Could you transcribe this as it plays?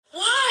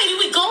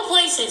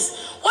places.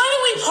 Why do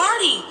we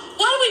party?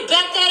 Why do we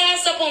back that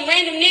ass up on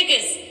random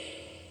niggas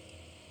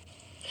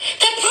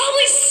that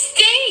probably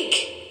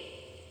stink?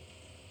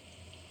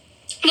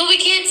 But we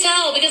can't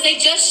tell because they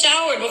just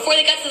showered before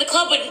they got to the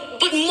club.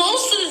 But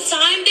most of the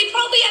time, they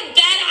probably have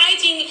bad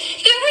hygiene.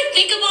 You ever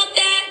think about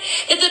that?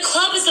 That the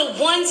club is the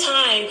one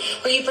time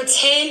where you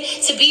pretend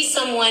to be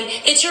someone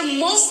that you're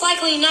most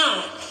likely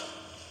not.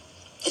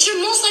 That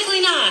you're most likely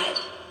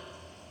not.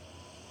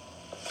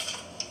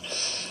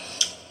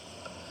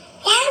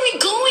 Why are we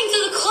going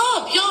to the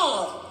club,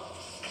 y'all?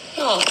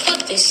 Y'all,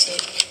 fuck this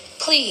shit.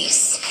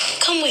 Please,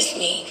 come with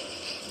me.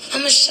 I'm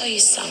gonna show you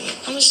something.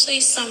 I'm gonna show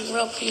you something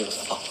real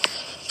beautiful.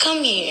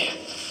 Come here.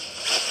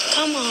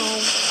 Come on.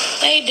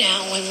 Lay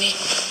down with me.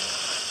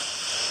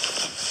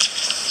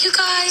 You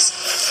guys,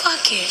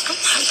 fuck it. I'm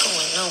not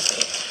going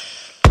nowhere.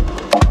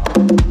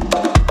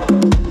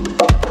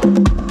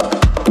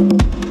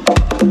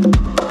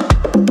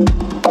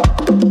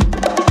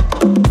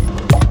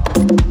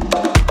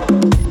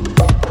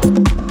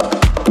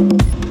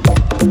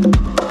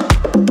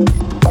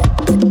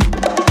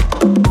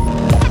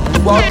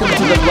 Welcome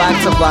to the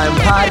Black Sublime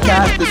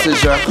Podcast. This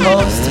is your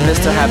host,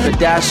 Mr.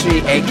 Haberdashery,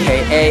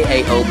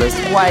 a.k.a. A-O-List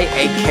White,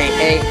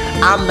 a.k.a.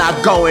 I'm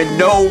not going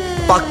no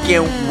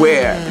fucking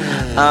where.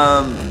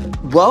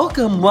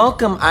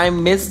 Welcome. I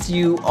missed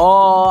you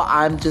all.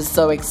 I'm just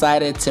so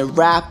excited to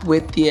rap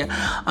with you.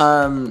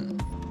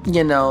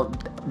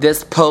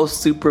 This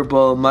post-Super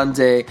Bowl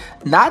Monday.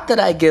 Not that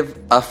I give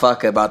a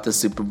fuck about the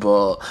Super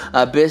Bowl.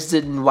 Bitch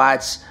didn't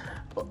watch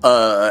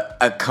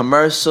a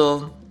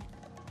commercial,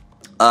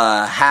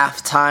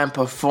 halftime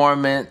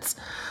performance.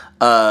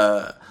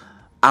 I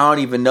don't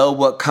even know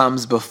what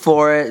comes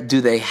before it.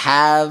 Do they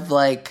have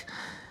red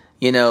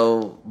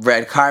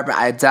carpet?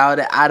 I doubt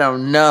it. I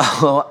don't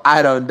know.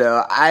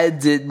 I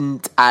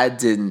didn't.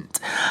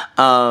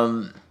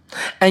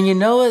 And you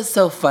know what's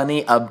so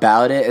funny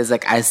about it is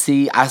I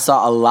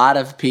saw a lot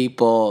of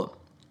people,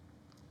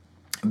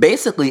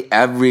 basically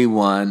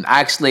everyone.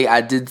 Actually,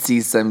 I did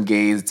see some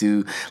gays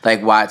do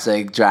watch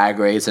Drag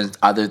Race and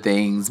other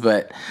things,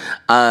 but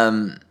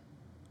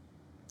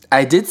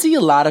I did see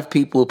a lot of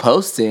people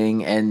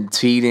posting and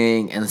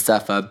tweeting and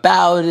stuff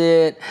about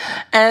it.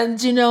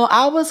 And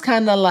I was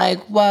kind of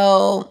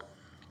well,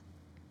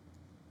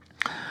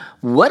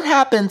 what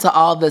happened to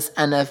all this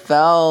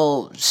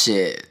NFL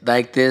shit?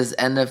 This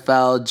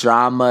NFL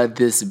drama,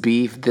 this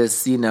beef,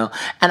 and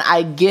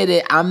I get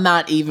it. I'm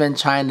not even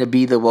trying to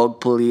be the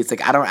woke police.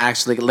 I don't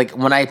actually,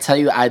 when I tell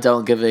you I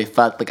don't give a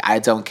fuck, I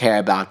don't care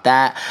about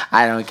that.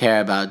 I don't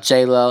care about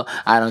J-Lo.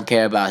 I don't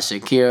care about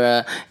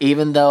Shakira.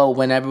 Even though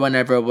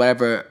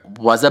whatever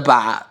was a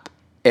bop.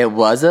 It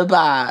was a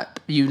bop.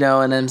 You know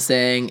what I'm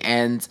saying?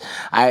 And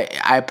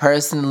I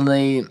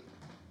personally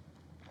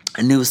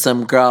knew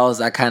some girls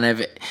that kind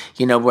of,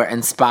 were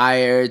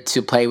inspired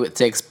to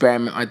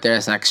experiment with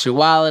their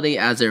sexuality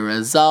as a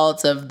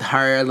result of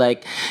her.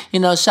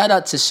 Shout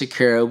out to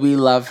Shakira. We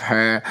love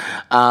her.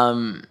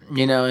 And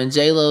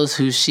J-Lo's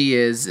who she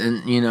is.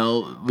 And,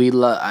 we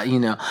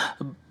love,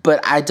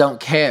 but I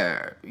don't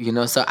care,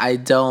 so I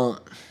don't.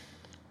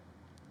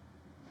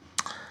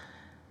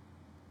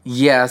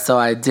 Yeah, so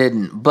I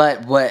didn't.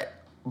 But,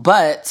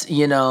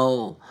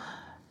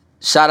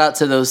 shout out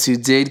to those who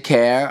did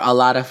care. A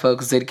lot of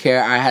folks did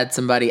care. I had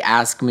somebody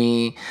ask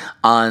me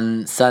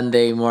on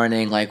Sunday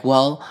morning,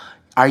 well,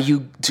 are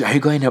you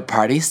going to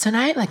parties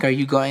tonight? Are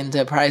you going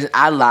to parties?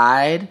 I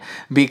lied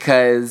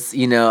because,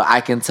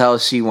 I can tell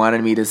she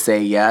wanted me to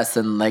say yes.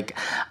 And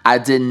I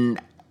didn't,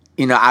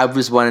 I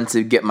just wanted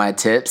to get my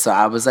tip. So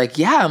I was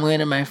yeah, I'm going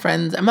to my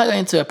friends. I'm not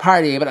going to a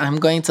party, but I'm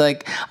going to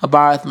a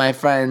bar with my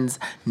friends,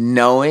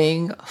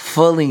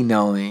 fully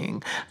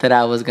knowing that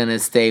I was going to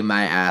stay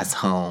my ass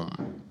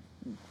home.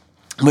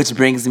 Which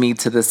brings me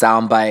to the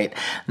soundbite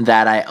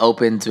that I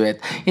opened with.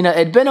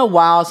 It'd been a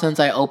while since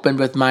I opened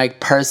with my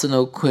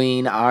personal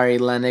queen, Ari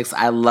Lennox.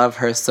 I love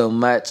her so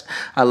much.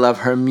 I love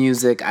her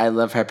music. I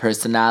love her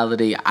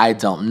personality. I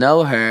don't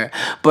know her,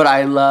 but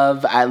I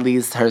love at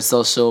least her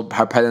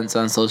presence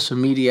on social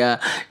media.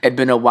 It'd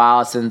been a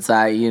while since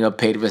I,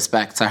 paid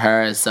respect to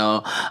her.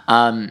 So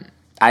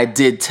I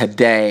did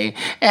today.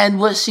 And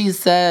what she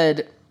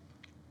said,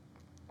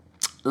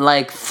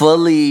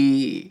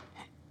 fully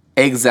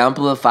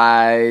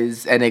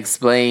exemplifies and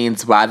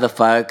explains why the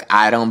fuck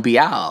I don't be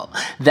out.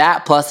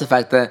 That plus the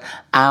fact that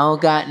I don't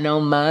got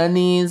no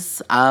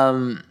monies.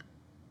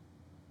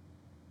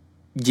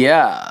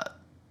 Yeah.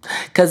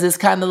 Because it's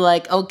kind of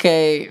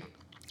okay,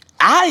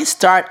 I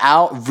start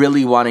out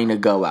really wanting to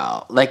go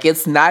out.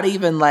 It's not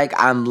even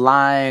I'm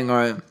lying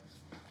or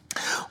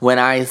when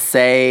I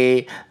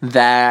say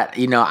that,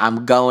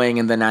 I'm going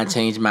and then I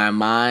change my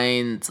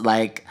mind.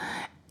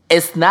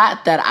 It's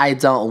not that I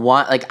don't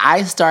want,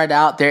 I start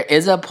out, there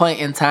is a point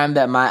in time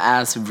that my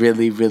ass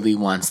really, really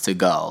wants to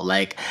go.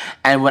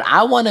 And when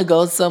I want to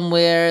go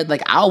somewhere,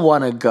 I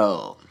want to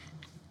go.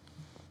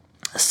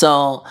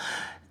 So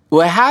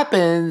what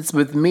happens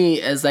with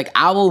me is like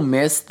I will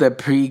miss the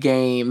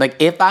pregame. Like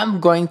if I'm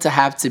going to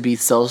have to be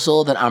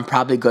social, then I'm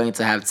probably going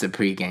to have to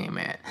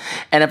pregame it.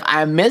 And if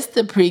I miss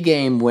the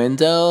pregame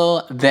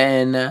window,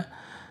 then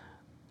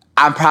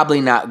I'm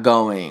probably not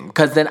going,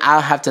 because then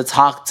I'll have to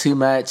talk too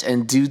much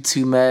and do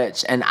too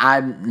much, and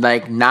I'm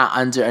like not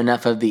under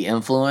enough of the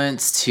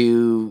influence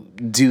to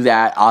do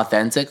that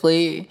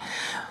authentically.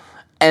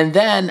 And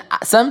then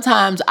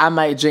sometimes I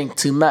might drink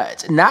too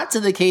much. Not to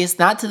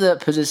the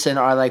position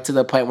or like to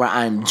the point where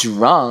I'm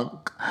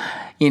drunk,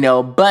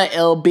 but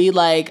it'll be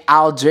like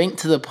I'll drink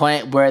to the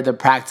point where the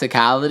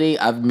practicality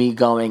of me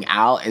going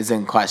out is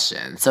in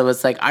question. So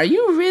it's like, are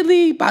you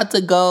really about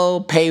to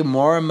go pay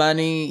more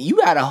money? You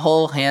got a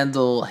whole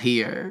handle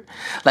here.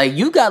 Like,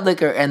 you got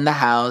liquor in the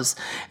house.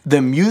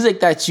 The music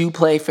that you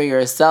play for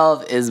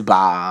yourself is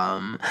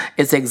bomb.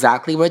 It's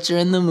exactly what you're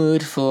in the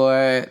mood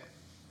for.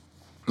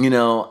 You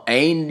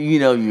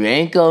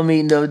ain't gonna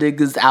meet no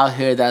niggas out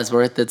here that's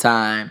worth the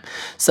time.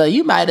 So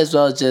you might as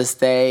well just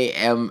stay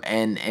and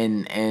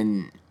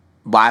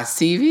watch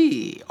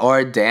TV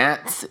or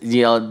dance,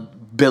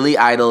 Billy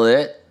Idol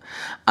it,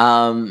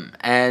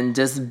 and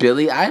just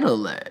Billy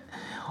Idol it.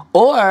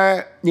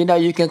 Or,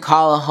 you can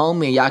call a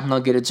homie and y'all can go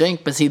get a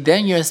drink, but see,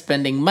 then you're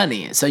spending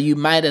money. So you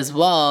might as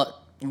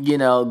well,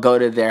 go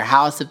to their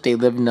house if they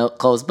live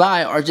close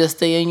by, or just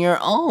stay in your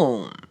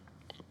own.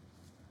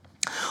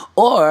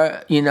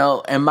 Or,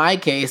 in my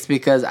case,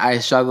 because I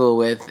struggle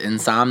with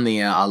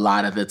insomnia a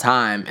lot of the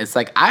time, it's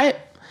like I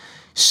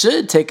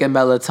should take a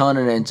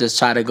melatonin and just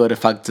try to go to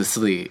fuck to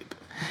sleep.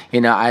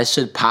 I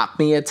should pop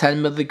me a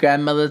 10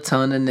 milligram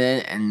melatonin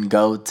in and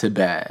go to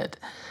bed.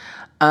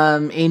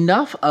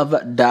 Enough of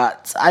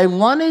that. I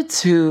wanted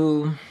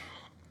to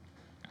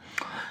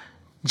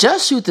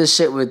just shoot the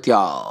shit with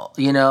y'all.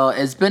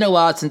 It's been a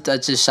while since I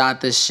just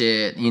shot this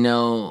shit,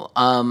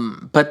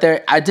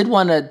 but I did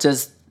want to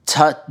just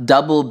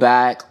double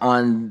back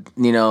on,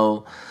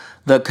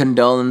 the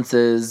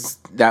condolences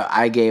that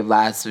I gave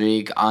last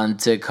week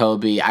to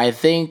Kobe. I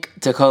think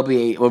to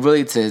Kobe, well,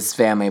 really to his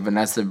family,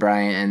 Vanessa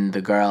Bryant and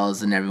the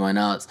girls and everyone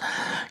else.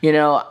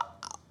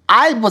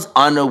 I was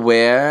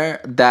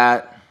unaware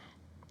that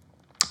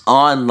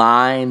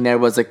online there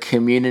was a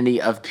community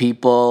of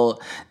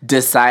people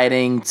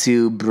deciding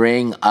to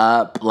bring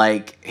up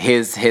like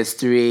his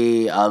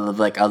history of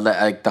like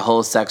the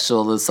whole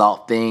sexual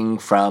assault thing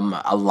from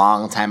a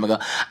long time ago.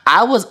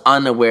 I was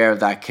unaware of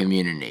that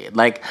community.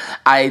 Like,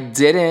 I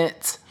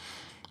didn't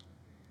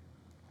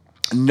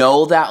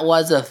know that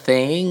was a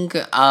thing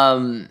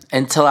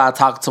until I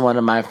talked to one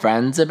of my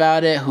friends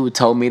about it, who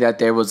told me that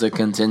there was a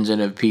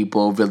contingent of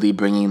people really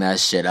bringing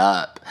that shit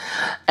up.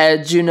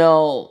 And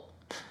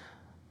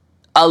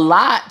a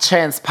lot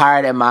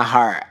transpired in my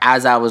heart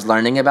as I was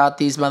learning about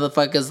these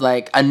motherfuckers.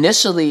 Like,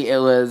 initially it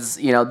was,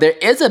 there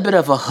is a bit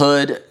of a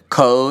hood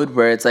code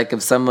where it's like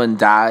if someone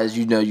dies,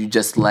 you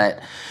just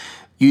let,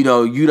 you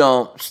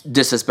don't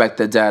disrespect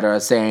the dead or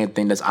say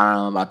anything that's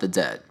honorable about the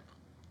dead.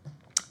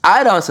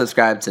 I don't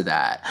subscribe to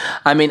that.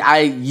 I mean,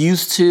 I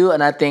used to,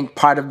 and I think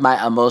part of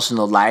my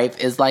emotional life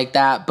is like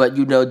that. But,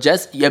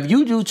 just if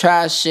you do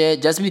trash shit,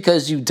 just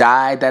because you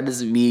died, that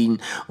doesn't mean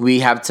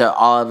we have to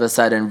all of a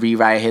sudden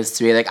rewrite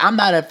history. Like, I'm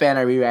not a fan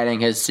of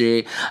rewriting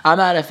history. I'm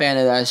not a fan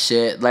of that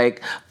shit.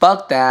 Like,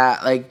 fuck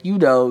that. Like, you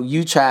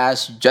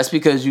trash. Just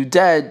because you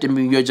dead, I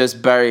mean, you're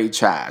just buried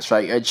trash,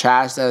 right? You're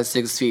trash that's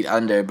 6 feet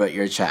under, but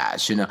you're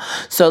trash,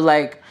 So,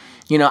 like,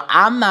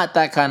 I'm not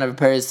that kind of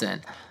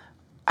person.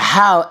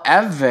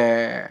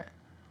 However,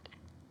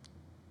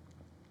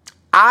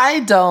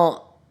 I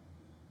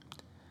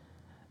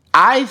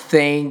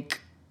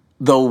think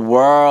the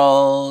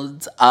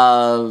world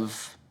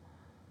of,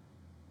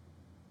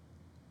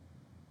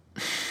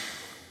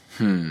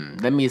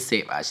 let me see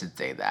if I should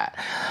say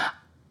that.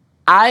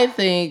 I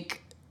think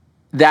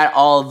that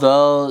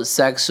although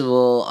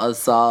sexual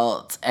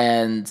assault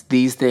and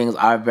these things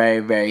are very,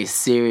 very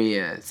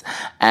serious,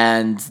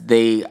 and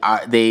they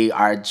are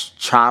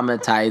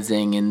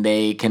traumatizing and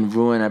they can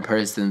ruin a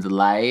person's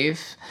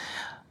life,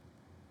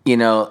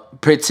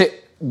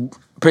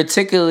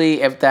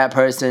 particularly if that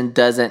person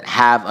doesn't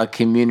have a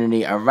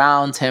community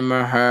around him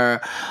or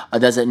her, or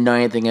doesn't know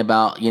anything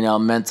about,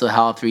 mental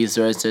health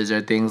resources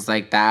or things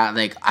like that.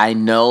 Like, I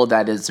know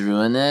that it's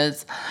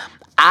ruinous.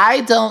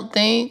 I don't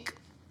think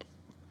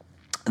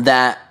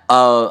that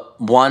a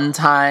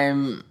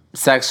one-time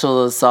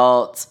sexual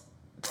assault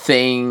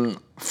thing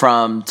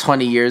from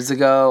 20 years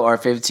ago or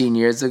 15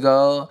 years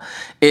ago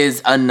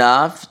is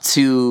enough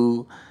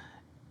to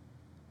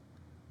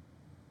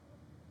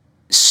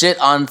shit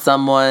on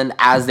someone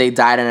as they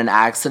died in an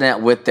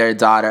accident with their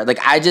daughter. Like,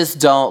 I just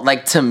don't,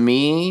 like, to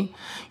me,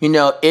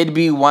 it'd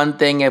be one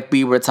thing if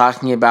we were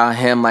talking about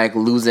him, like,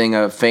 losing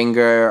a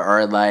finger,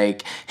 or,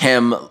 like,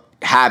 him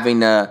having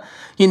to,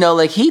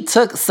 like, he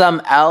took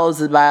some L's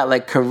about,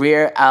 like,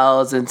 career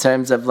L's in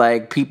terms of,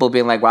 like, people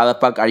being like, why the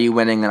fuck are you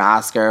winning an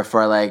Oscar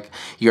for, like,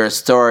 your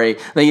story?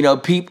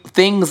 Like,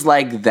 things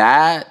like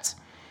that,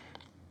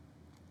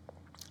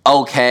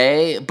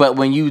 okay, but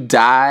when you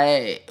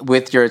die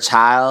with your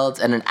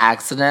child in an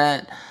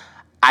accident,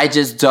 I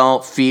just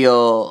don't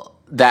feel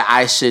that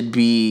I should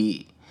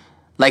be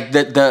like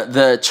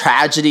the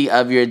tragedy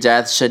of your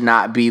death should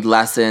not be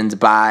lessened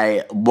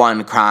by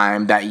one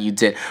crime that you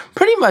did.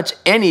 Pretty much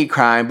any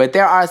crime, but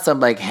there are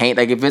some like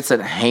if it's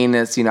a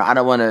heinous, I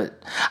don't want to.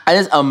 I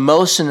just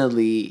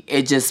emotionally,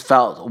 it just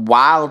felt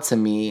wild to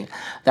me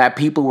that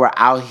people were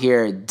out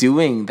here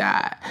doing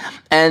that.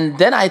 And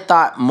then I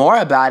thought more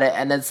about it,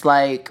 and it's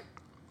like,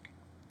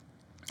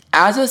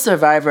 as a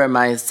survivor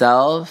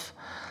myself,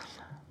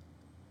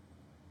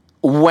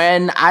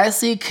 when I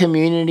see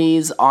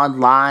communities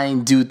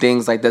online do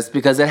things like this,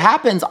 because it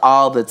happens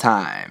all the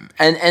time,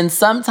 and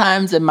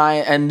sometimes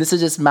and this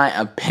is just my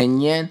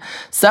opinion,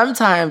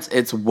 sometimes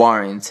it's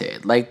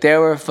warranted. Like,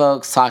 there were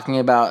folks talking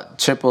about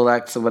Triple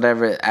X or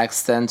whatever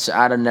extension,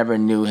 I never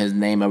knew his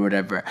name or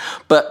whatever,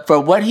 but for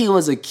what he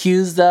was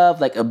accused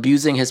of, like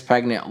abusing his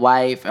pregnant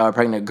wife or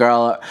pregnant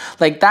girl,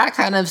 like that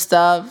kind of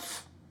stuff.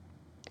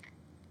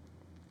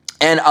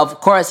 And of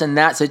course, in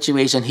that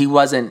situation, he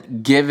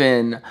wasn't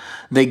given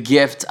the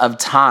gift of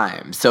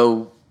time.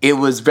 So it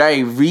was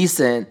very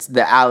recent,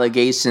 the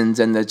allegations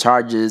and the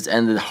charges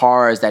and the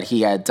horrors that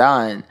he had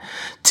done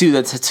to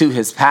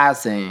his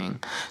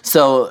passing.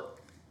 So,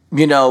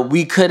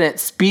 we couldn't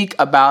speak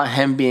about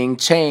him being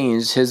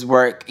changed, his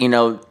work,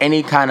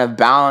 any kind of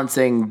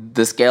balancing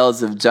the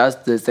scales of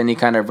justice, any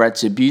kind of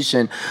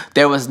retribution.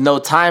 There was no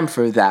time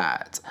for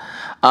that.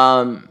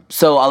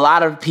 So a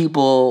lot of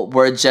people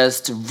were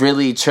just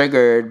really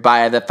triggered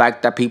by the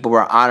fact that people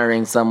were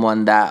honoring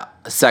someone that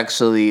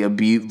sexually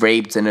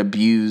raped and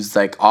abused,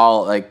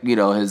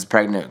 his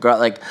pregnant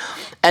girl,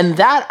 and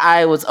that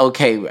I was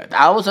okay with.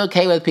 I was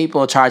okay with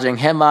people charging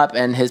him up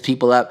and his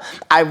people up.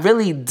 I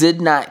really did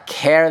not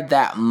care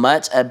that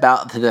much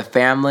about the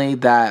family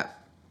that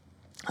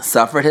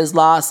suffered his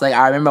loss. Like,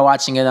 I remember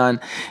watching it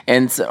on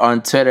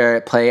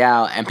Twitter play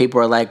out, and people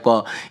were like,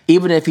 well,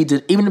 even if he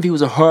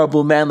was a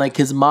horrible man, like,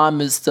 his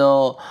mom is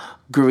still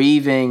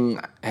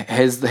grieving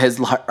his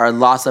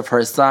loss of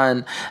her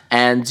son,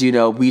 and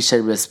we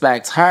should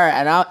respect her.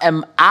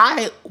 And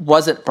I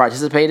wasn't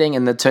participating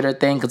in the Twitter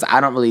thing because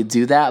I don't really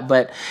do that,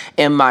 but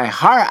in my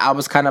heart I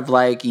was kind of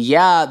like,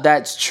 yeah,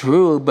 that's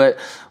true, but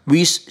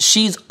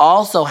she's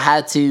also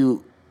had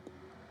to.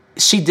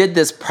 She did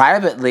this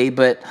privately,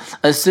 but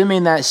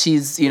assuming that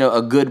she's,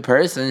 a good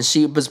person,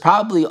 she was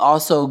probably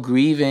also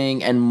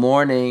grieving and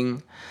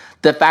mourning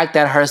the fact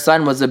that her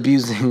son was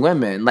abusing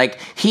women. Like,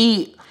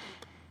 she's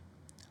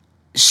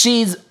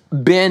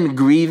been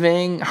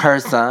grieving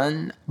her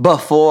son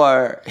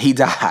before he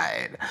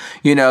died.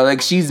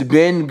 She's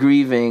been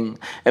grieving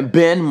and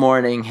been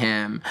mourning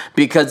him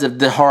because of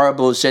the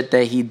horrible shit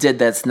that he did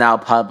that's now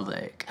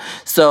public.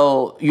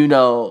 So,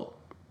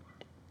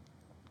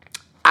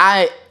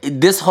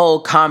 this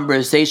whole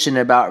conversation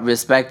about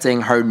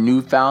respecting her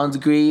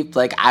newfound grief,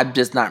 I'm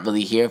just not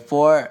really here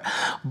for.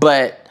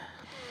 But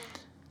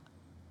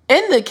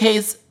in the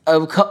case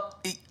of,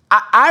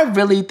 I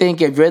really think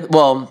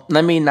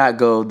let me not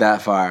go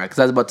that far, because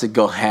I was about to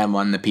go ham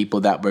on the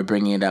people that were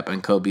bringing it up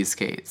in Kobe's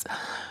case.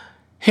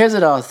 Here's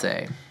what I'll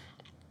say.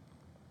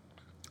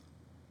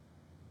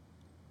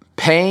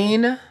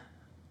 Pain,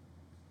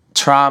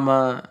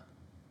 trauma,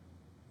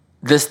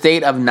 the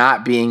state of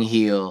not being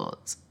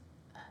healed,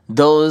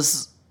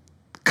 those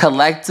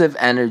collective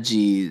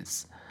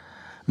energies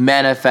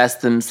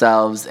manifest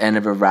themselves in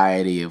a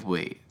variety of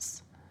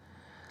ways.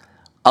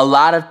 A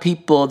lot of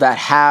people that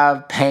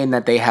have pain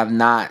that they have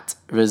not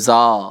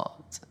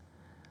resolved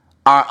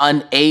are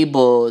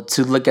unable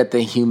to look at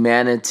the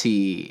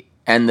humanity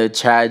and the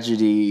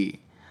tragedy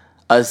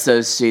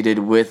associated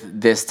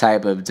with this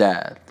type of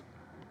death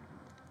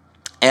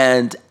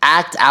and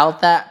act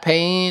out that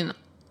pain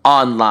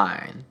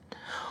online.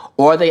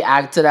 Or they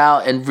act it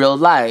out in real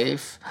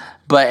life,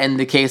 but in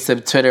the case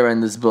of Twitter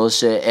and this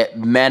bullshit, it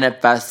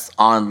manifests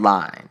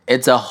online.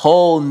 It's a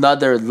whole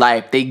nother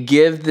life. They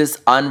give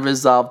this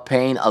unresolved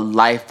pain a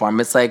life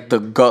form. It's like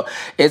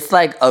it's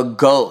like a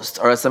ghost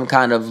or some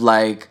kind of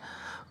like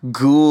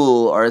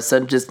ghoul or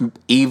some just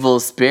evil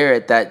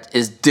spirit that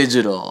is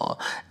digital,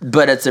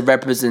 but it's a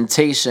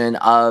representation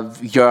of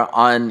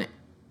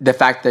the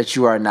fact that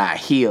you are not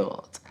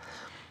healed.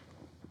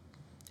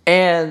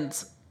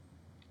 And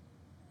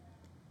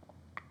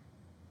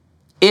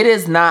it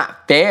is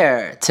not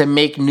fair to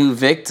make new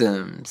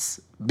victims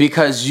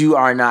because you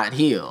are not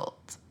healed.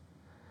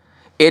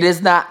 It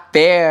is not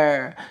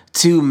fair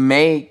to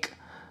make,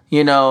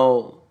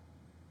 a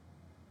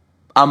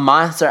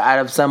monster out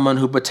of someone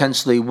who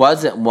potentially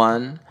wasn't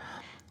one.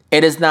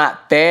 It is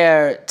not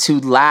fair to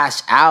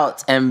lash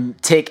out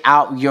and take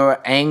out your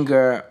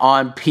anger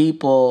on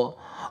people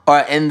or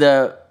in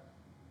the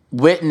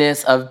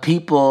witness of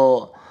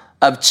people,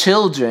 of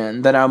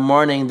children that are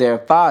mourning their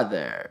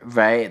father,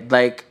 right?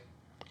 Like,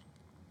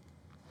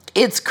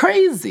 it's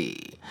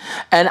crazy.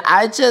 And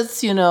I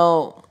just,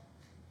 I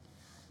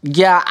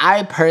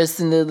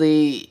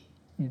personally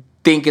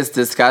think it's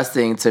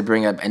disgusting to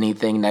bring up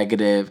anything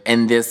negative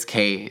in this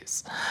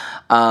case.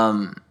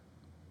 And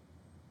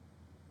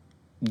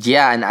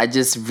I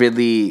just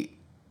really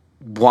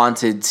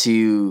wanted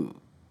to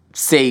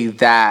say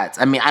that.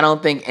 I mean, I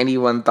don't think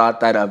anyone thought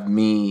that of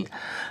me,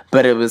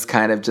 but it was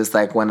kind of just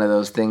like one of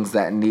those things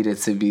that needed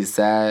to be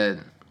said.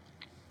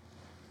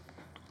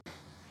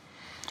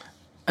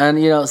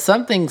 And,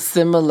 something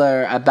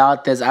similar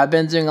about this, I've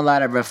been doing a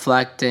lot of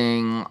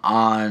reflecting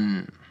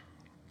on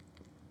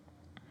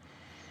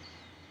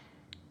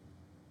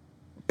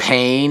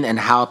pain and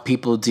how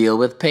people deal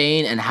with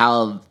pain and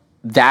how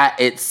that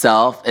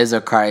itself is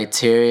a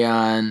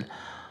criterion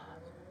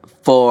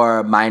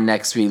for my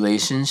next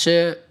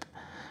relationship.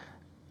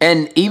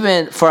 And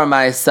even for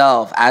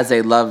myself as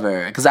a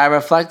lover, because I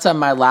reflect on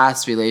my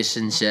last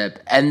relationship,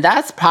 and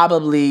that's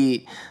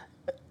probably,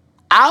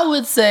 I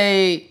would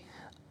say,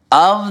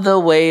 of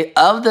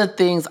the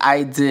things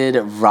I did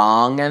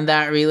wrong in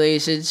that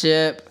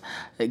relationship,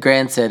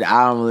 granted,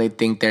 I don't really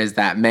think there's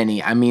that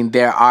many. I mean,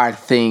 there are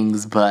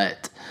things,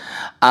 but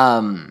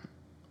I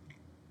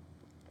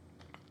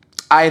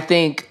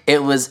think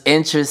it was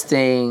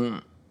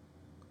interesting,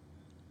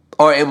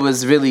 or it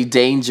was really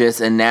dangerous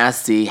and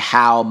nasty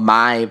how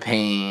my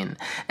pain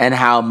and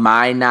how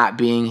my not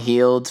being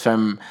healed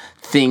from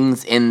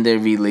things in the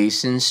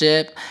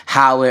relationship,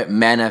 how it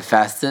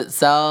manifests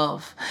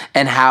itself,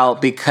 and how,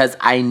 because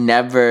I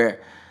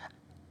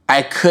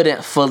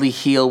couldn't fully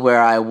heal where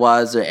I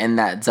was or in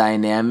that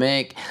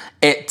dynamic,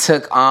 it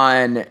took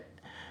on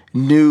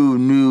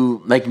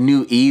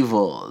new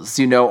evils,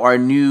 or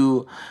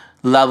new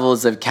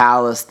levels of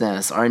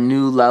callousness, or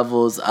new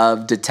levels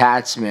of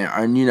detachment,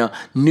 or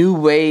new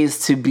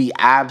ways to be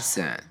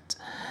absent.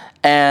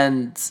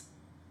 And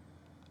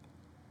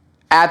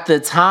at the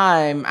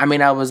time, I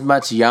mean, I was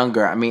much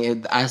younger. I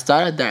mean, I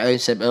started that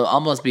relationship, it'll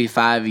almost be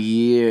 5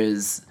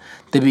 years.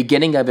 The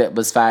beginning of it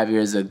was 5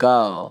 years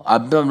ago.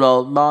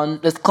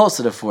 It's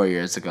closer to 4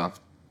 years ago.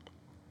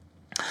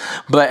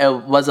 But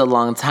it was a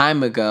long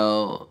time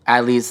ago,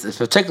 at least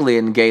particularly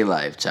in gay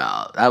life,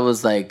 child. That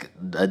was like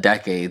a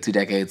decade, 2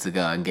 decades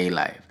ago in gay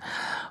life.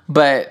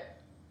 But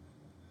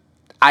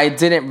I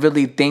didn't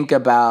really think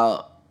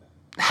about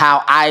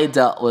how I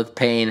dealt with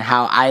pain,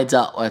 how I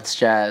dealt with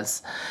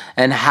stress,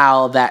 and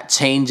how that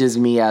changes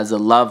me as a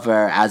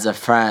lover, as a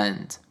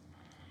friend.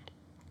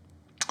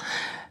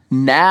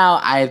 Now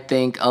I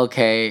think,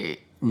 okay,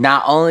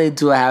 not only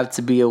do I have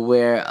to be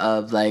aware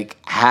of like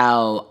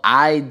how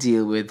I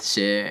deal with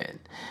shit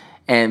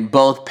and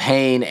both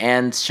pain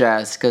and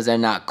stress, because they're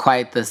not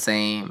quite the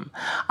same,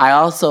 I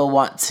also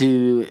want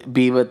to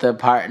be with a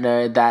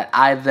partner that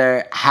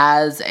either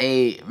has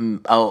a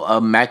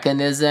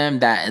mechanism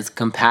that is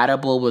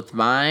compatible with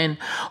mine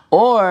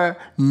or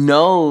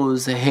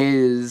knows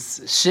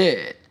his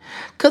shit.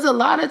 Because a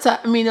lot of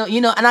times,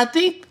 and I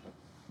think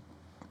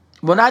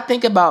when I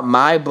think about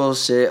my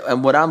bullshit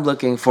and what I'm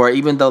looking for,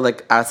 even though,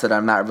 like I said,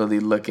 I'm not really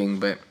looking,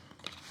 but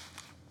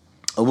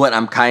what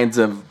I'm kind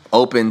of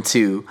open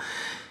to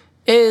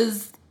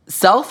is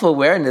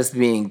self-awareness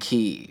being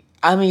key.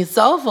 I mean,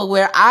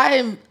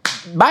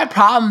 my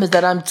problem is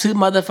that I'm too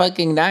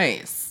motherfucking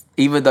nice.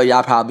 Even though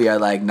y'all probably are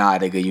like, nah,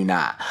 nigga, you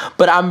not.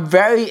 But I'm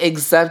very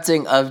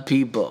accepting of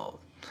people.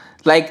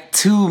 Like,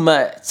 too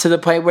much, to the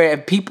point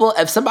where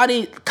if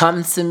somebody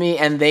comes to me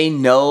and they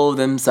know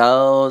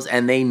themselves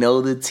and they know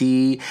the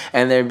tea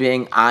and they're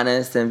being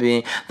honest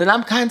then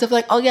I'm kind of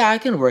like, oh yeah, I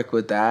can work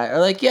with that. Or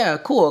like, yeah,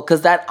 cool.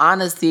 Because that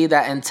honesty,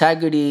 that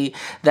integrity,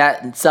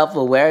 that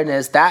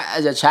self-awareness, that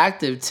is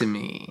attractive to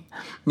me.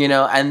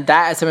 And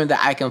that is something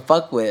that I can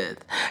fuck with.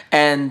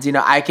 And,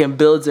 I can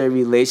build a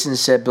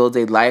relationship, build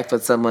a life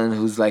with someone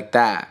who's like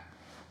that.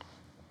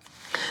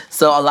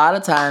 So a lot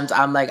of times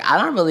I'm like, I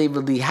don't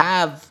really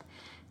have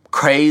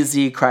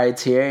crazy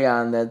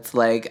criterion that's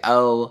like,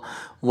 oh,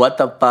 what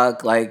the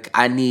fuck, like,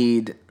 I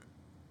need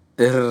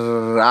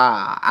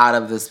out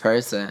of this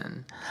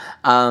person.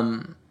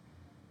 But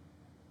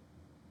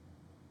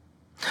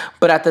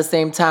at the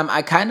same time,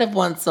 I kind of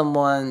want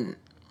someone,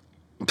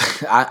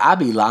 I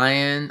be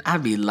lying.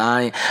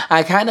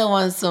 I kind of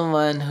want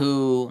someone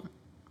who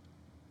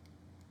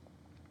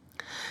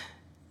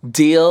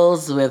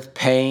deals with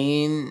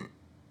pain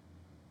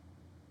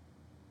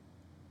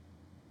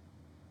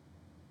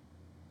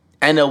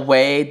in a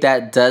way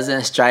that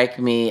doesn't strike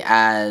me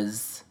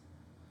as,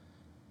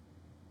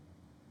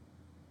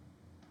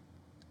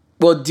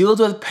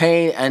 deals with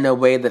pain in a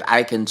way that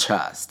I can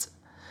trust.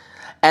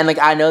 And like,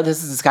 I know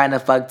this is kind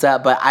of fucked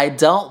up, but I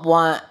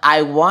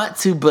want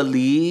to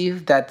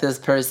believe that this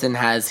person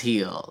has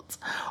healed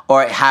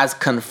or has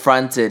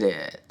confronted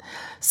it.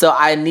 So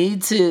I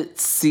need to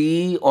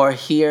see or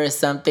hear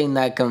something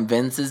that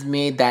convinces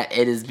me that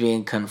it is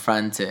being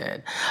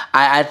confronted.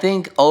 I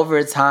think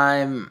over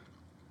time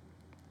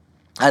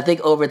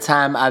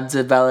I've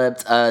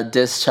developed a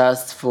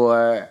distrust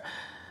for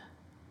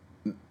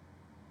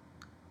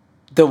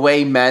the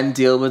way men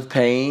deal with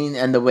pain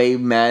and the way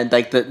men,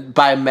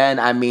 by men,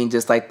 I mean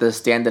just like the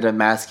standard of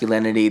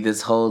masculinity,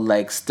 this whole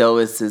like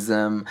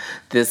stoicism,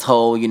 this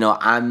whole,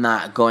 I'm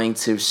not going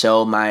to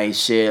show my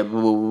shit,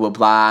 blah, blah, blah,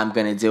 blah, I'm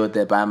going to deal with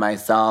it by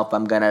myself,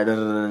 I'm going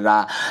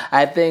to,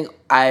 I think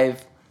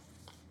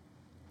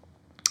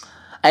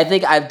I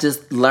think I've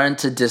just learned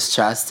to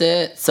distrust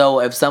it. So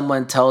if if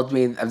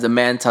the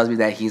man tells me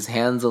that he's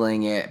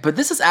handling it, but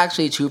this is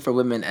actually true for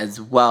women as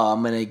well.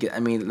 I'm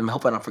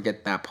hoping I don't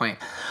forget that point.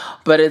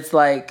 But it's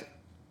like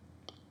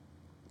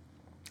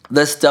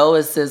the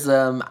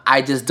stoicism,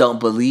 I just don't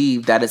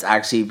believe that it's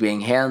actually being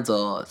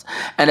handled.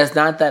 And it's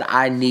not that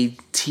I need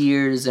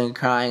tears and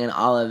crying and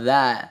all of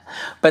that,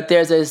 but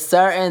there's a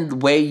certain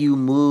way you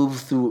move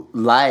through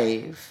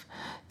life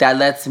that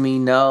lets me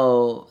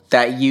know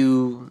that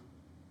you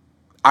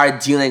are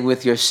dealing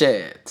with your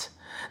shit.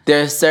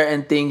 There's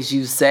certain things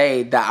you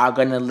say that are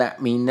gonna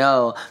let me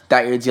know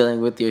that you're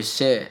dealing with your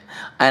shit.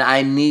 And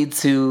I need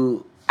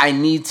to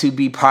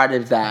be part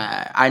of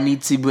that. I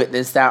need to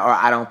witness that or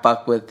I don't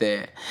fuck with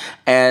it.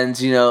 And,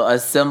 a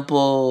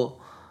simple,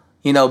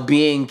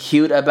 being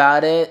cute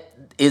about it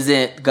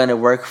isn't gonna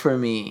work for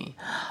me.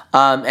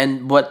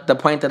 And what the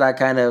point that I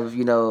kind of,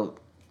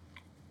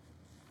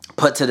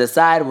 put to the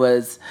side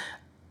was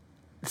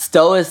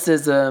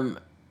stoicism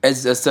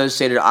is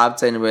associated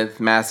often with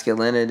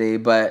masculinity,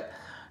 but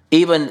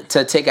even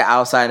to take it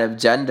outside of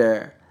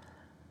gender,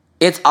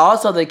 it's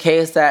also the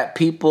case that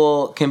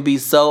people can be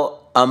so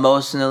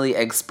emotionally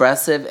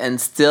expressive and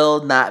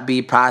still not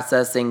be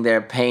processing their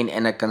pain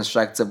in a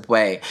constructive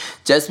way.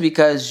 Just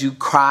because you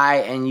cry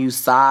and you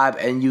sob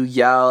and you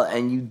yell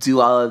and you do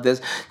all of this,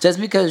 just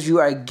because you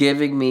are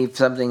giving me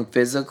something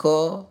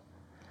physical,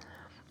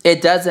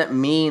 it doesn't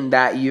mean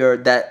that you're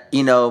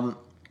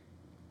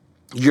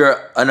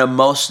an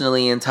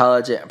emotionally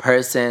intelligent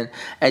person.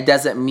 It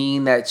doesn't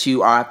mean that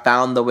you are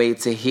found the way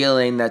to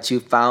healing, that you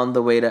found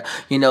the way to,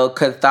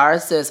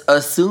 catharsis,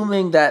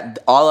 assuming that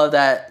all of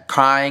that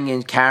crying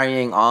and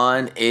carrying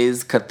on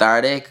is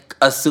cathartic,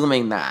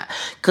 assuming that.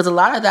 Because a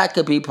lot of that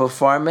could be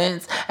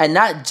performance, and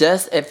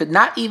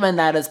not even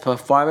that is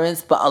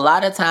performance, but a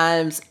lot of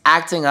times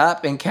acting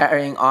up and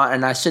carrying on,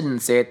 and I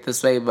shouldn't say it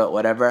this way, but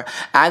whatever,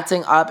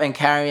 acting up and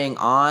carrying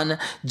on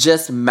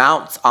just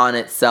mounts on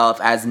itself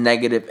as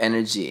negative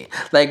energy.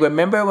 Like,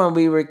 remember when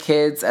we were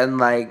kids and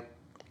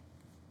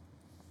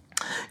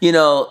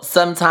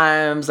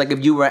sometimes,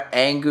 if you were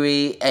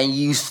angry and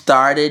you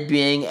started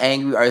being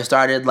angry or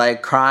started,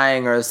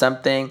 crying or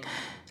something,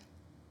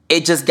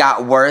 it just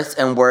got worse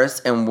and worse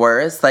and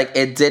worse.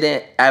 It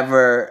didn't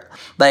ever,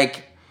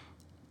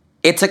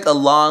 it took a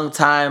long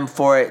time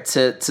for it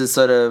to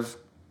sort of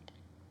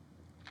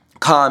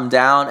calm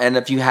down. And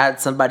if you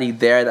had somebody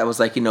there that was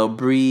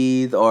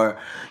breathe or,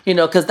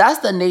 because that's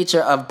the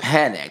nature of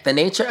panic. The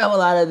nature of a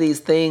lot of these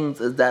things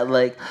is that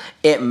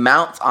it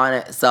mounts on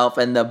itself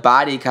and the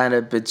body kind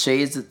of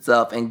betrays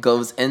itself and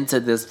goes into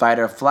this fight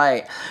or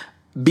flight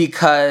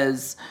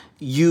because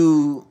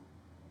you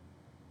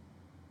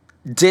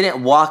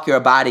didn't walk your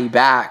body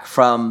back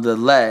from the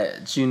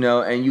ledge,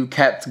 and you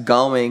kept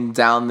going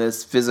down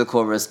this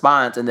physical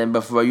response, and then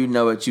before you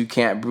know it, you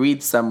can't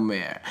breathe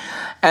somewhere.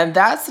 And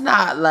that's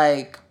not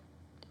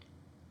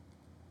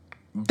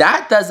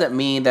that doesn't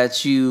mean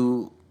that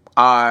you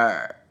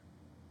are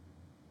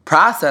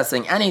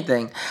processing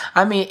anything.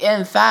 I mean,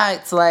 in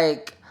fact,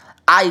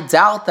 I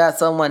doubt that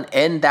someone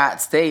in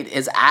that state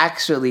is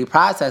actually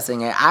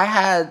processing it.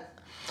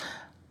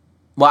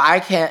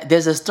 I can't.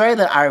 There's a story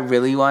that I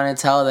really want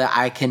to tell that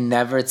I can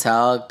never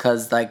tell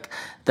because,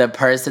 the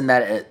person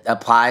that it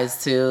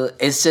applies to,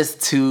 it's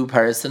just too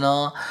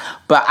personal.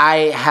 But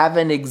I have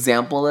an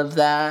example of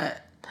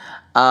that.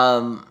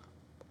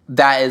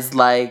 That is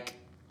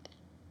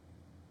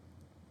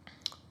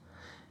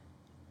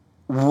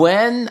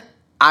when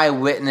I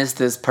witnessed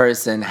this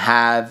person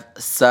have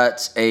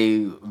such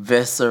a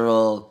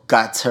visceral,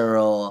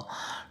 guttural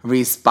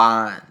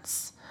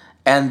response.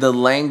 And the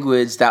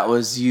language that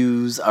was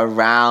used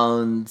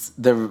around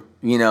the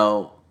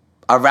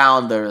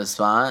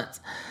response,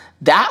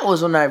 that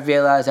was when I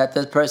realized that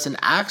this person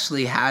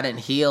actually hadn't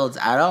healed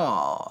at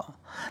all.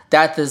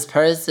 That this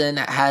person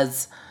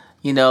has,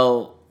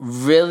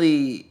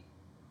 really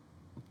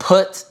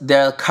put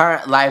their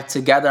current life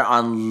together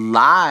on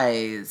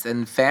lies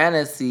and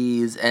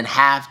fantasies and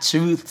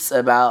half-truths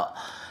about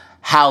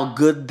how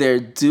good they're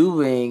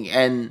doing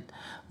and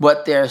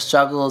what their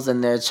struggles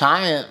and their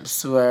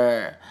triumphs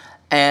were.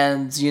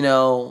 And,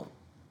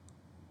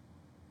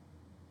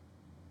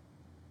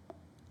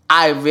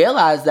 I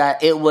realized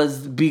that it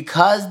was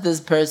because this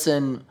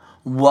person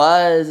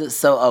was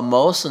so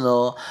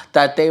emotional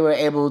that they were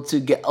able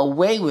to get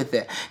away with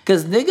it.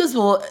 Because niggas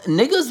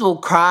will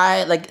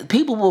cry,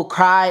 people will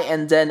cry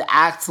and then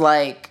act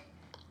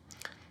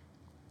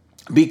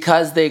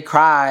because they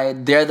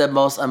cried, they're the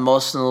most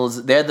emotional,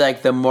 they're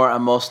the more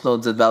emotional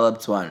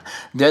developed one.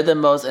 They're the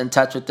most in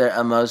touch with their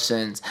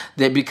emotions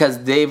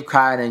because they've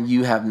cried and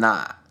you have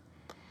not.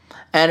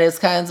 And it's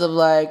kind of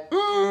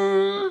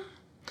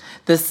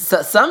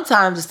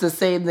sometimes it's the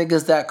same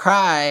niggas that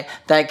cry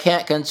that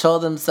can't control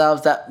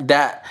themselves,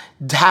 that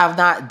have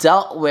not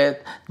dealt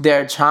with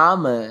their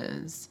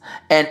traumas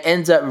and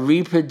ends up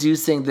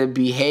reproducing the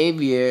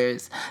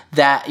behaviors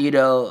that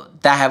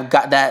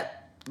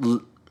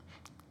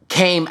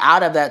came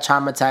out of that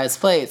traumatized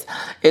place.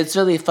 It's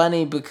really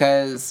funny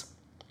because,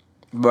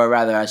 or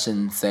rather I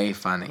shouldn't say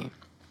funny.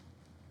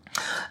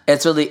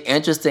 it's really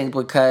interesting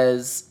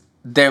because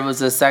there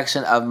was a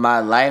section of my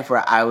life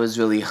where I was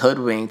really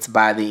hoodwinked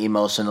by the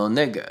emotional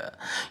nigga.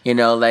 You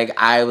know, like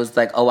I was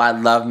like, oh, I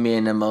love me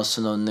an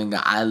emotional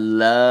nigga. I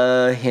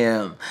love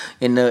him.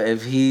 You know,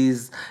 if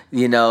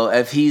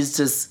he's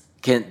just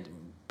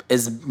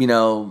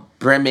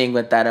brimming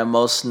with that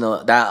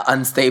emotional, that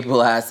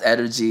unstable ass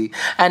energy.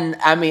 And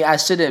I mean, I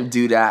shouldn't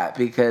do that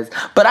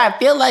but I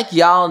feel like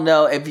y'all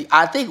know,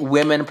 I think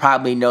women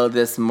probably know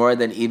this more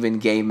than even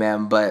gay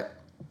men, but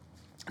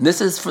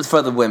this is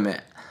for the women.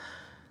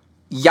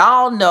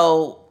 Y'all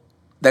know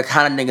the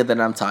kind of nigga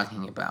that I'm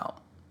talking about.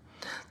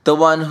 The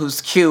one who's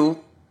cute.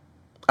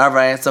 All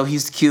right, so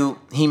he's cute.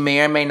 He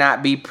may or may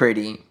not be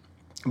pretty,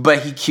 but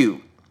he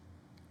cute.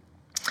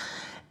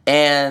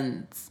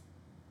 And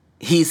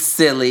he's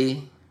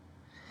silly.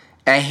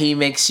 And he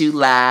makes you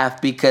laugh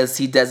because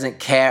he doesn't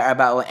care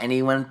about what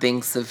anyone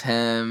thinks of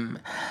him.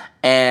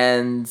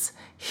 And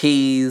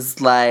he's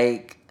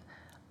like,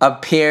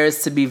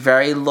 appears to be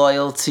very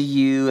loyal to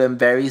you and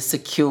very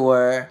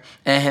secure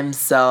in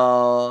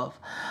himself.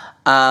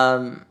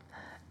 And,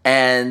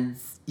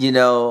 you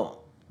know,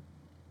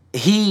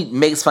 he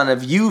makes fun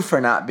of you for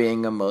not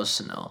being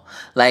emotional.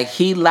 Like,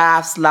 he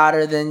laughs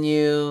louder than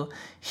you.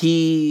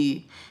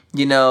 He,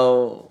 you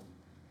know,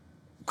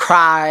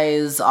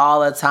 cries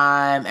all the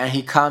time, and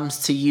he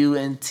comes to you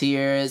in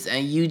tears,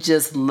 and you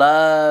just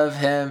love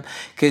him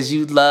because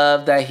you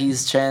love that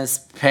he's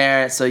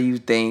transparent, so you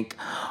think,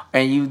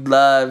 and you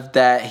love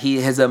that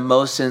his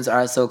emotions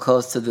are so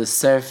close to the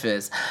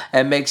surface.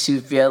 It makes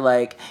you feel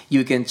like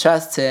you can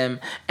trust him,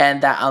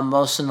 and that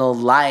emotional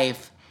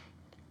life,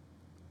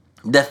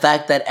 the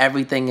fact that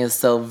everything is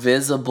so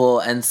visible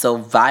and so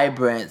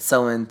vibrant,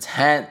 so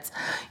intense,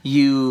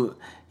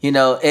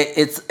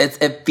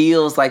 it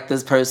feels like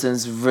this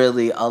person's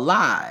really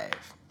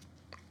alive.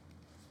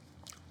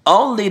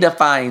 Only to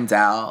find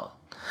out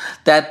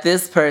that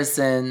this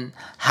person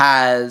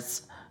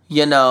has,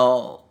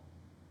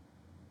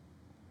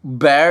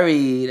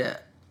 buried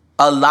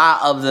a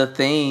lot of the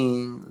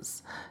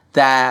things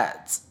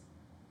that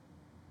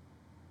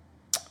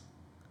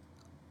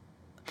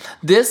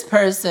this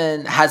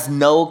person has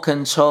no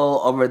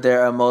control over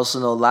their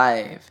emotional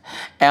life.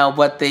 And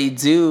what they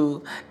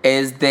do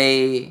is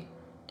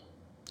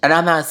and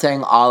I'm not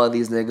saying all of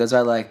these niggas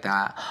are like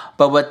that,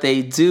 but what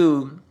they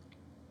do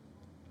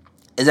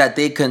is that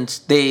they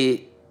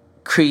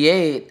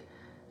create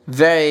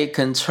very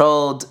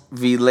controlled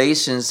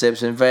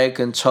relationships and very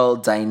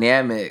controlled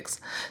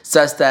dynamics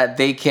such that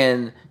they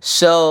can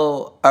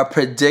show a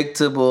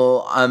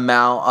predictable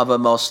amount of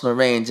emotional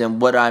range.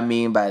 And what do I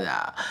mean by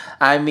that?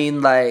 I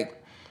mean,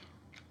 like,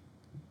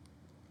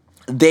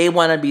 they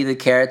want to be the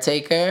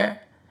caretaker,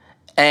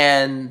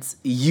 and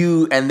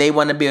they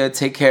want to be able to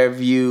take care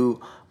of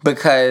you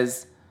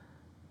because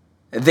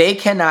they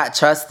cannot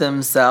trust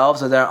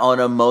themselves or their own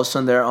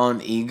emotion, their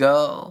own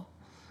ego,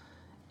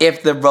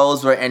 if the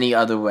roles were any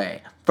other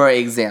way, for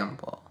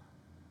example.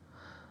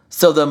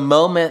 So the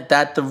moment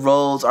that the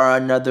roles are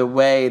another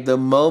way, the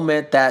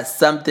moment that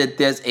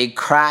there's a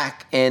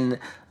crack in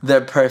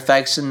the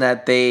perfection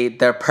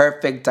their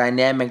perfect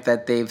dynamic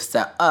that they've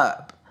set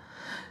up,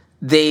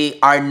 they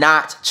are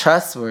not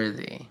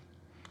trustworthy.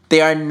 They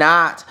are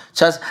not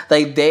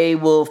they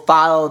will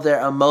follow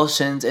their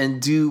emotions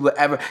and do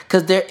whatever.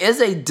 Because there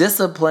is a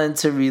discipline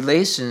to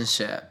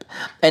relationship.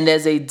 And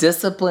there's a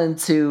discipline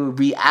to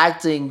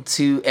reacting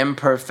to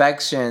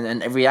imperfection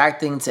and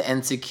reacting to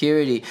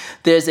insecurity.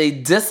 There's a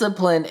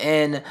discipline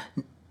in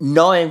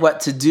knowing what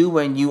to do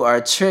when you are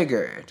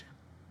triggered.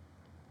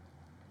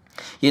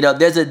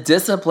 There's a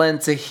discipline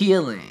to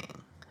healing.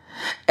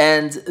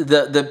 And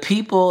the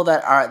people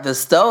that are the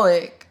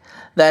stoic,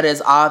 that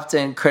is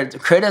often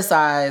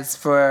criticized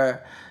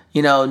for,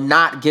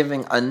 not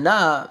giving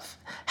enough,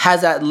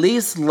 has at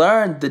least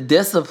learned the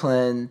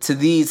discipline to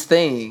these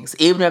things,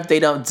 even if they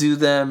don't do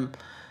them,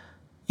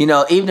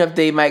 even if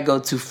they might go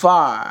too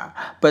far.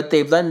 But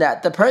they've learned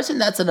that. The person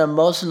that's an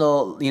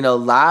emotional,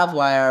 live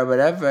wire or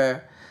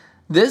whatever,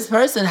 this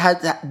person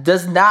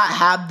does not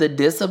have the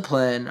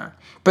discipline,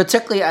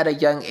 particularly at a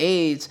young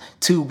age,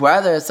 to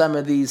weather some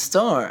of these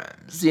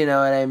storms. You know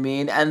what I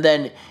mean? And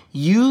then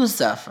you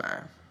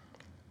suffer.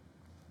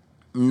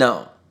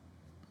 No.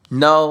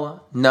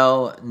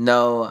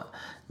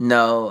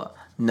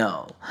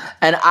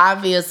 And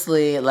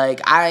obviously,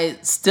 I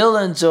still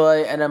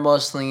enjoy an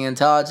emotionally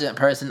intelligent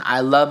person. I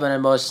love an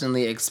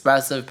emotionally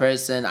expressive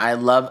person.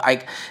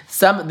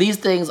 These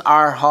things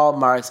are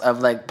hallmarks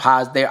of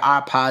they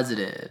are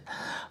positive.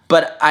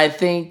 But I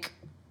think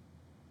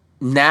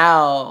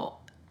now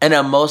an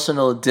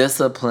emotional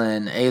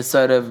discipline, a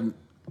sort of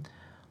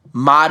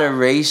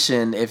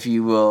moderation, if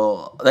you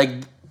will,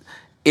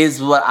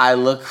 is what I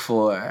look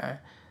for,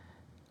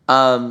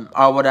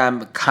 or what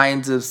I'm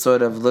kind of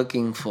sort of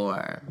looking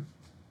for.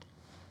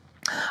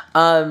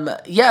 So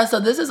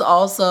this is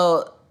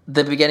also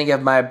the beginning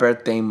of my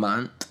birthday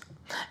month.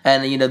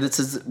 And, this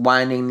is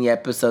winding the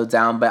episode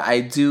down, but I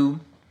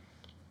do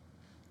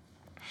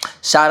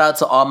shout out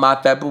to all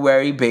my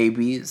February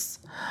babies.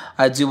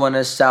 I do want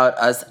to shout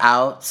us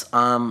out.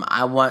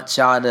 I want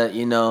y'all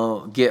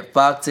to, get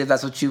fucked if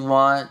that's what you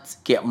want.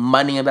 Get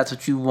money if that's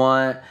what you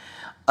want.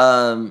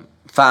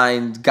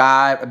 Find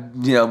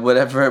God,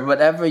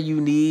 whatever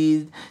you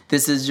need.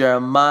 This is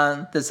your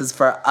month. This is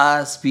for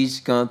us. We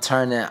just gonna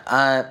turn it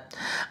up.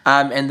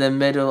 I'm in the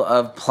middle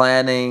of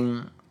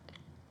planning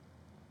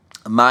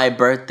my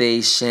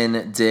birthday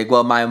shindig.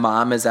 Well, my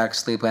mom is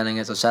actually planning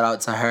it, so shout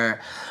out to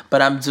her.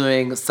 But I'm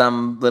doing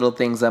some little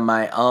things on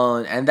my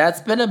own, and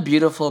that's been a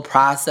beautiful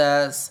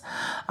process.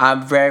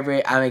 I'm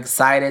I'm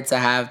excited to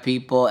have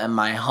people in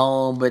my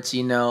home, but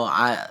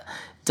I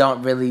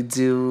don't really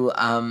do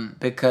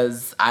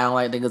because I don't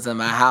like niggas in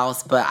my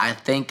house, but I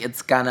think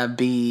it's gonna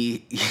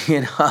be,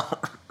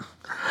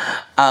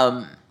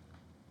 I'm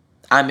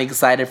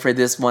excited for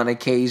this one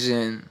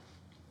occasion.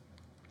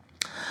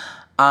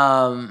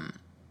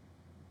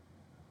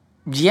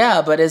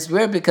 Yeah, but it's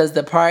weird because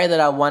the party that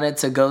I wanted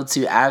to go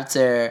to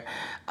after,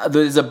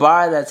 there's a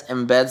bar that's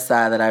in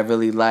Bed-Stuy that I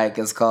really like.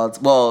 It's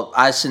called, well,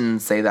 I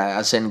shouldn't say that.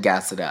 I shouldn't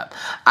gas it up.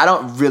 I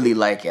don't really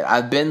like it.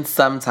 I've been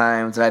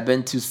sometimes, and I've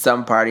been to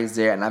some parties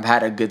there, and I've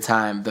had a good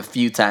time the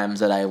few times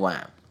that I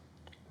went.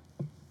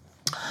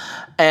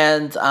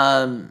 And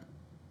the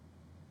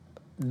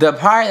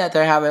party that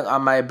they're having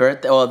on my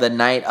birthday, or the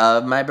night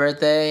of my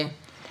birthday,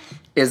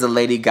 is a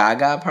Lady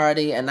Gaga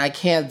party, and I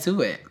can't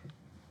do it.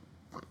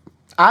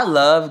 I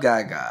love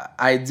Gaga.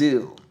 I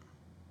do.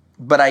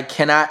 But I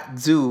cannot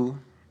do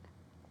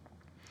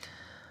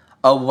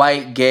a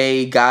white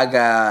gay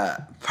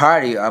Gaga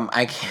party.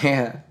 I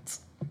can't.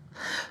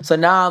 So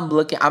now I'm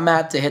going to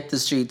have to hit the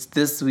streets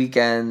this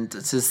weekend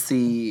to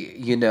see,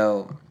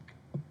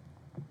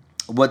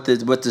 what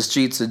the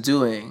streets are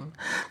doing.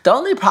 The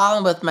only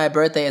problem with my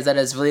birthday is that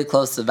it's really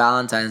close to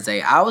Valentine's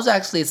Day. I was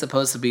actually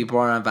supposed to be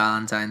born on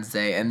Valentine's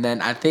Day, and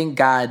then I think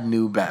God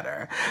knew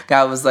better.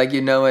 God was like,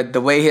 you know what,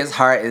 the way his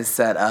heart is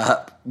set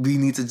up, we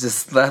need to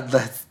just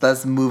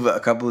let's move it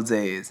a couple of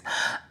days.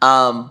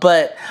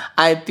 But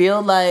I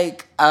feel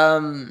like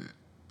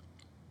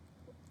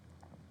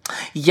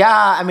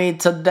yeah, I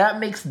mean, so that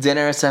makes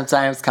dinner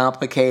sometimes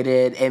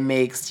complicated. It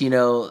makes,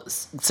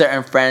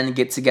 certain friend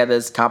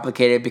get-togethers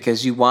complicated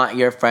because you want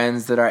your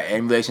friends that are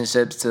in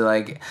relationships to,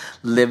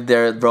 live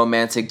their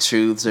romantic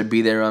truths or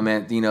be their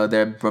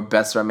their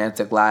best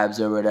romantic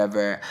lives or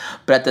whatever.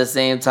 But at the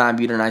same time,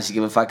 you don't actually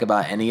give a fuck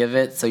about any of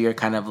it. So you're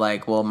kind of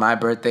like, well, my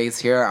birthday's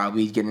here. Are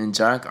we getting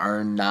drunk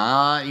or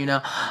not,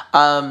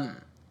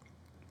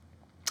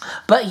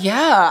 But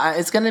yeah,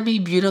 it's going to be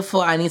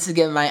beautiful. I need to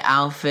get my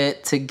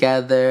outfit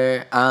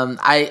together.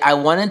 I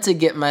wanted to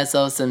get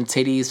myself some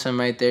titties for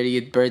my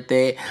 30th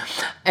birthday.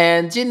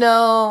 And,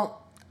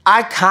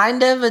 I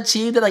kind of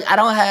achieved it. I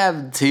don't have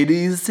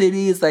titties.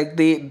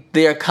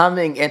 They're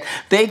coming in.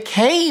 They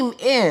came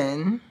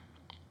in,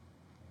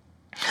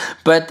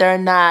 but they're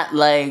not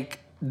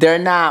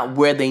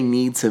where they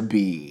need to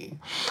be.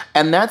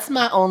 And that's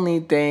my only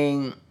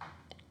thing.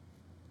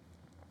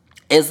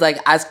 It's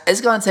it's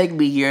going to take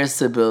me years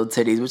to build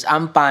titties, which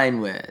I'm fine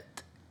with.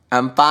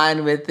 I'm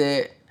fine with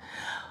it.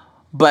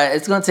 But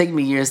it's going to take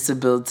me years to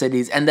build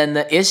titties. And then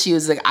the issue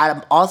is,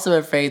 I'm also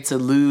afraid to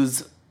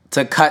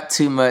cut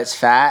too much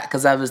fat,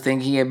 because I was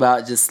thinking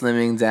about just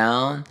slimming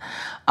down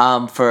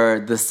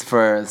for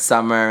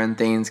summer and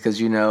things,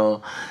 because,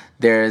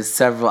 there's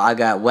several, I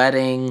got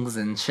weddings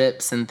and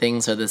trips and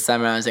things for the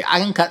summer. I was like,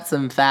 I can cut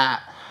some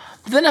fat.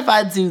 But then if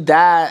I do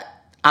that,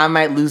 I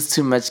might lose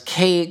too much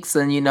cakes,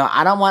 and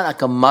I don't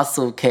want a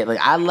muscle cake.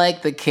 I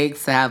like the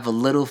cakes to have a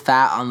little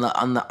fat on the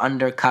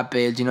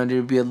undercuppage.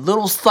 There'd be a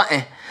little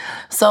something.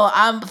 So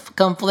I'm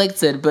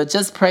conflicted, but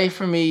just pray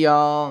for me,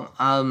 y'all.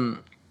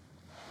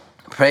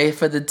 Pray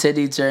for the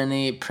titty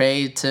journey.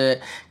 Pray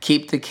to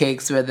keep the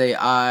cakes where they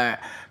are.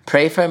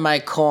 Pray for my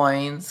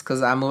coins,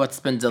 because I'm going to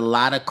spend a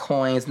lot of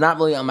coins, not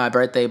really on my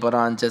birthday, but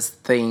on just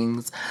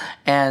things.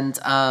 And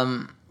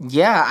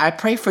yeah, I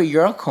pray for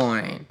your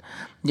coin.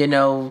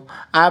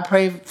 I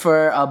pray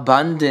for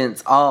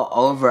abundance all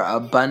over.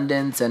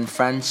 Abundance and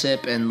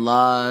friendship and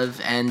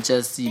love and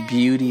just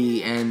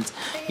beauty and,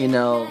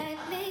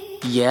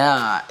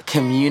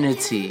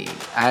 community.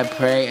 I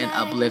pray and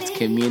uplift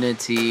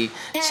community.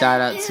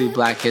 Shout out to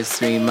Black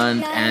History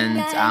Month, and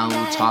I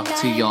will talk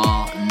to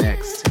y'all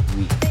next